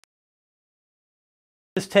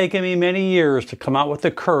It's taken me many years to come out with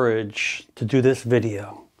the courage to do this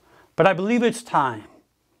video, but I believe it's time.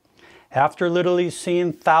 After literally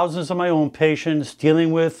seeing thousands of my own patients,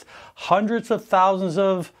 dealing with hundreds of thousands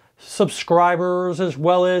of subscribers, as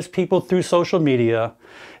well as people through social media,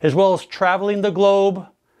 as well as traveling the globe,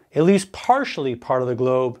 at least partially part of the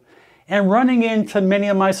globe, and running into many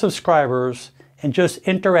of my subscribers and just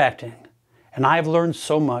interacting. And I've learned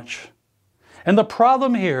so much. And the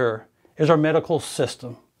problem here is our medical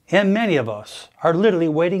system. And many of us are literally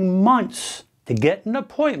waiting months to get an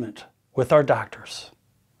appointment with our doctors.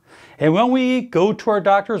 And when we go to our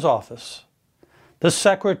doctor's office, the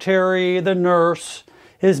secretary, the nurse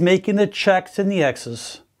is making the checks and the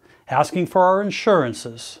X's, asking for our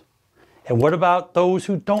insurances. And what about those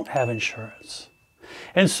who don't have insurance?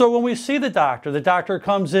 And so when we see the doctor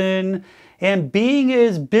comes in, and being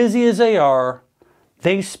as busy as they are,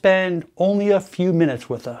 they spend only a few minutes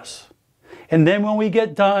with us. And then when we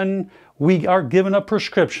get done, we are given a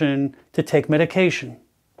prescription to take medication.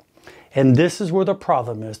 And this is where the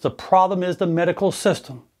problem is. The problem is the medical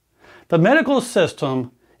system. The medical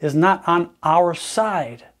system is not on our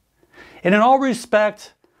side. And in all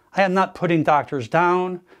respect, I am not putting doctors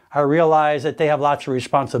down. I realize that they have lots of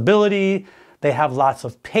responsibility, they have lots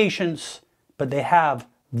of patience, but they have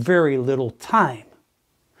very little time.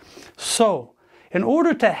 So, in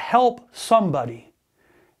order to help somebody,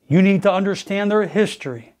 you need to understand their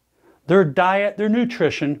history, their diet, their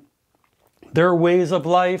nutrition, their ways of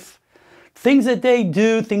life, things that they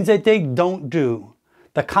do, things that they don't do,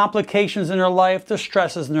 the complications in their life, the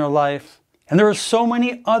stresses in their life. And there are so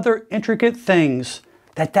many other intricate things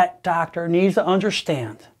that that doctor needs to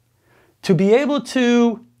understand to be able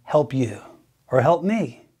to help you or help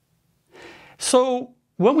me. So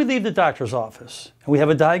when we leave the doctor's office and we have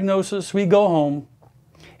a diagnosis, we go home,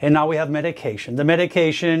 and now we have medication. The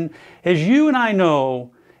medication, as you and I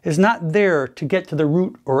know, is not there to get to the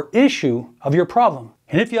root or issue of your problem.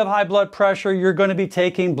 And if you have high blood pressure, you're going to be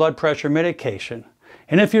taking blood pressure medication.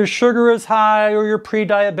 And if your sugar is high or you're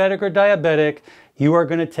pre-diabetic or diabetic, you are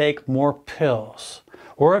going to take more pills.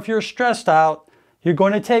 Or if you're stressed out, you're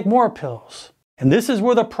going to take more pills. And this is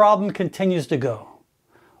where the problem continues to go.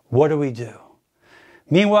 What do we do?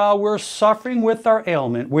 Meanwhile, we're suffering with our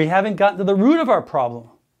ailment. We haven't gotten to the root of our problem.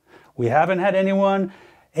 We haven't had anyone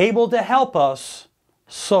able to help us.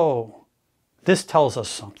 So this tells us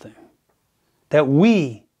something. That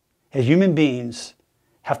we, as human beings,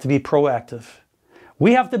 have to be proactive.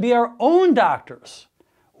 We have to be our own doctors.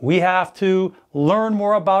 We have to learn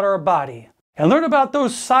more about our body and learn about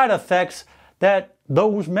those side effects that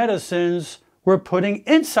those medicines we're putting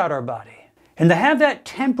inside our body. And to have that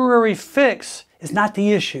temporary fix is not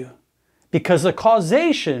the issue, because the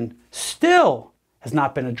causation still has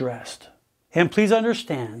not been addressed. And please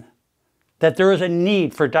understand that there is a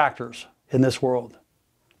need for doctors in this world.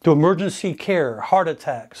 To emergency care, heart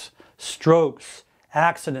attacks, strokes,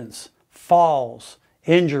 accidents, falls,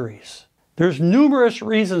 injuries. There's numerous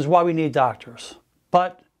reasons why we need doctors.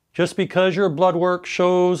 But just because your blood work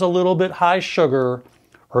shows a little bit high sugar,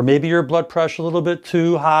 or maybe your blood pressure a little bit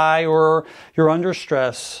too high, or you're under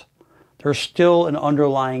stress, there's still an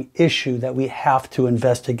underlying issue that we have to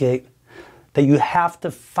investigate, that you have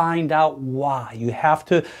to find out why. You have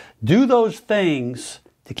to do those things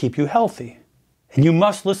to keep you healthy. And you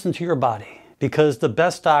must listen to your body, because the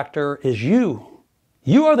best doctor is you.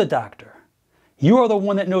 You are the doctor. You are the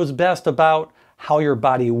one that knows best about how your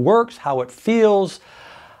body works, how it feels,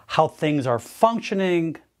 how things are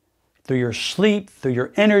functioning, through your sleep, through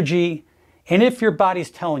your energy. And if your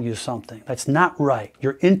body's telling you something that's not right,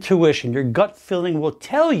 your intuition, your gut feeling will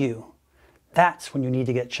tell you, that's when you need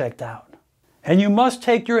to get checked out. And you must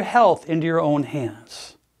take your health into your own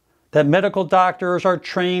hands. That medical doctors are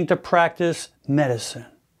trained to practice medicine.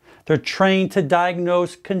 They're trained to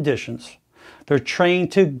diagnose conditions. They're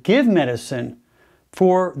trained to give medicine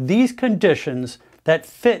for these conditions that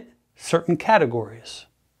fit certain categories.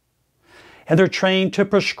 And they're trained to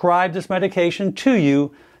prescribe this medication to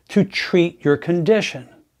you to treat your condition.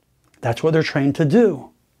 That's what they're trained to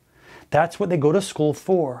do. That's what they go to school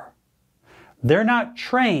for. They're not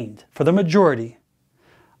trained, for the majority,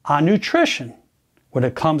 on nutrition when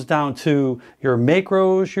it comes down to your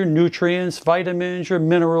macros, your nutrients, vitamins, your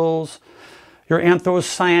minerals, your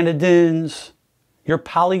anthocyanidins, your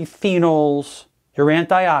polyphenols, your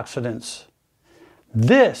antioxidants.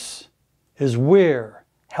 This is where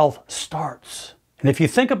health starts. And if you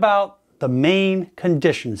think about the main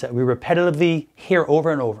conditions that we repetitively hear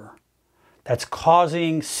over and over, that's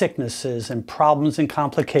causing sicknesses and problems and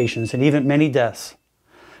complications and even many deaths.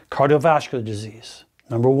 Cardiovascular disease,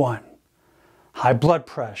 number one. High blood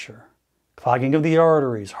pressure, clogging of the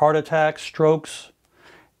arteries, heart attacks, strokes,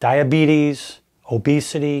 diabetes,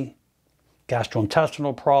 obesity,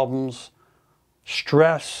 gastrointestinal problems,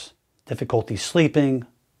 stress, difficulty sleeping,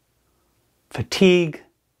 fatigue.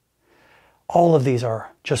 All of these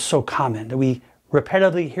are just so common that we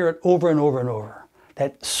repetitively hear it over and over and over,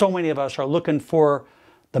 that so many of us are looking for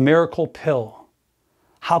the miracle pill.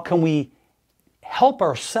 How can we help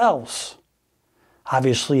ourselves?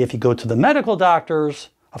 Obviously, if you go to the medical doctors,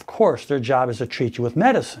 of course, their job is to treat you with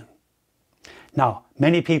medicine. Now,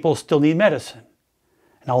 many people still need medicine,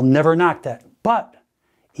 and I'll never knock that. But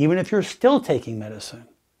even if you're still taking medicine,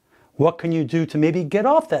 what can you do to maybe get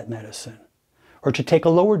off that medicine, or to take a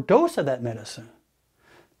lower dose of that medicine,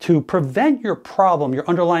 to prevent your problem, your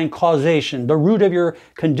underlying causation, the root of your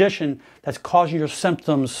condition that's causing your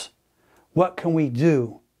symptoms? What can we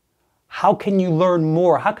do? How can you learn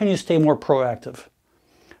more? How can you stay more proactive?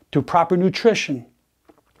 Through proper nutrition,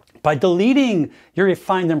 by deleting your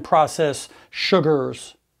refined and processed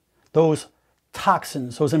sugars, those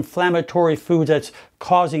toxins, those inflammatory foods that's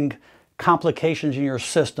causing complications in your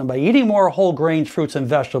system, by eating more whole grains, fruits, and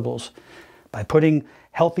vegetables, by putting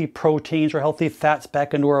healthy proteins or healthy fats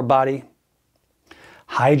back into our body,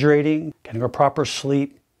 hydrating, getting our proper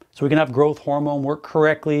sleep, so we can have growth hormone work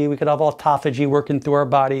correctly, we can have autophagy working through our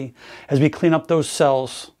body as we clean up those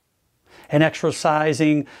cells, and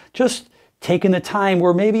exercising, just taking the time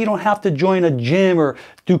where maybe you don't have to join a gym or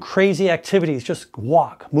do crazy activities, just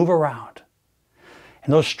walk, move around.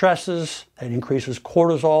 And those stresses, that increases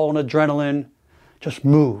cortisol and adrenaline, just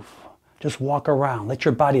move, just walk around, let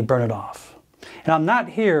your body burn it off. And I'm not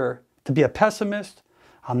here to be a pessimist.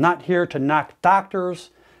 I'm not here to knock doctors.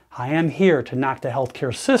 I am here to knock the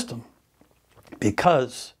healthcare system,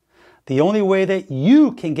 because the only way that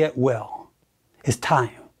you can get well is time,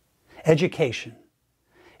 education.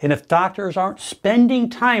 And if doctors aren't spending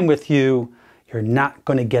time with you, you're not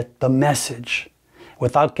going to get the message.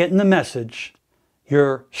 Without getting the message,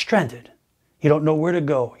 you're stranded. You don't know where to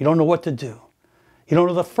go. You don't know what to do. You don't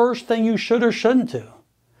know the first thing you should or shouldn't do.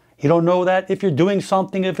 You don't know that if you're doing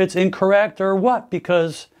something, if it's incorrect or what,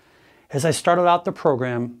 because as I started out the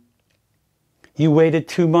program, you waited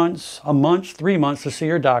 2 months, a month, 3 months to see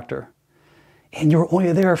your doctor, and you were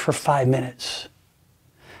only there for 5 minutes.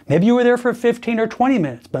 Maybe you were there for 15 or 20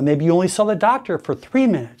 minutes, but maybe you only saw the doctor for 3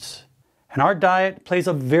 minutes. And our diet plays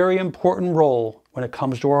a very important role when it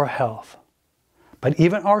comes to our health. But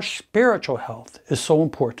even our spiritual health is so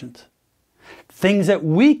important. Things that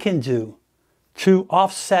we can do to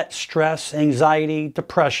offset stress, anxiety,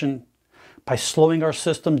 depression, by slowing our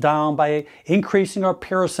system down, by increasing our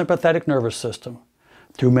parasympathetic nervous system,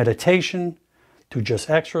 through meditation, through just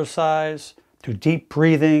exercise, through deep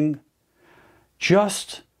breathing,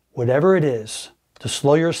 just whatever it is to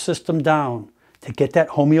slow your system down, to get that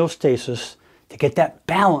homeostasis, to get that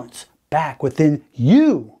balance back within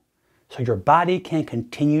you, so your body can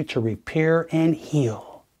continue to repair and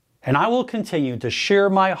heal. And I will continue to share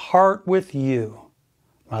my heart with you,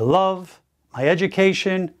 my love, my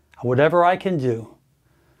education, and whatever I can do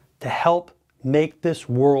to help make this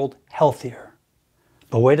world healthier.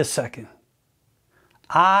 But wait a second.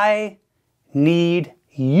 I need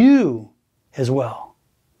you as well.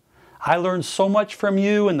 I learned so much from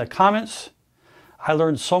you in the comments. I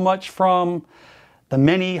learned so much from the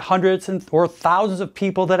many hundreds or thousands of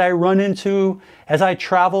people that I run into as I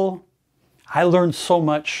travel. I learned so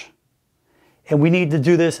much. And we need to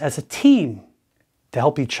do this as a team to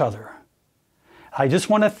help each other. I just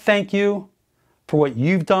want to thank you for what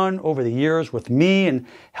you've done over the years with me and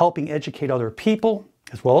helping educate other people,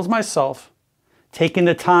 as well as myself, taking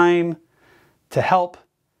the time to help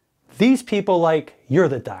these people like you're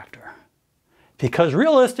the doctor. Because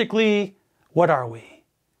realistically, what are we?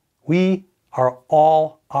 We are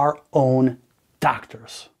all our own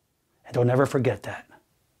doctors. And don't ever forget that.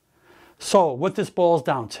 So what this boils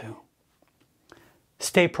down to,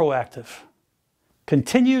 stay proactive.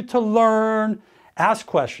 Continue to learn, ask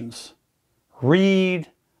questions, read,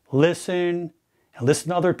 listen, and listen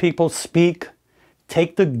to other people speak.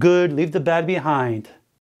 Take the good, leave the bad behind.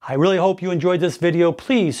 I really hope you enjoyed this video.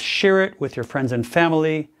 Please share it with your friends and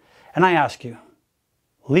family. And I ask you,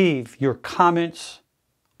 leave your comments,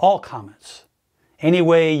 all comments. Any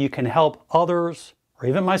way you can help others, or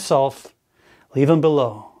even myself, leave them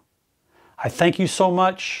below. I thank you so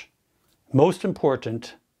much. Most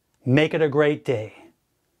important, make it a great day.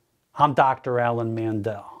 I'm Dr. Alan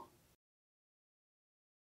Mandell.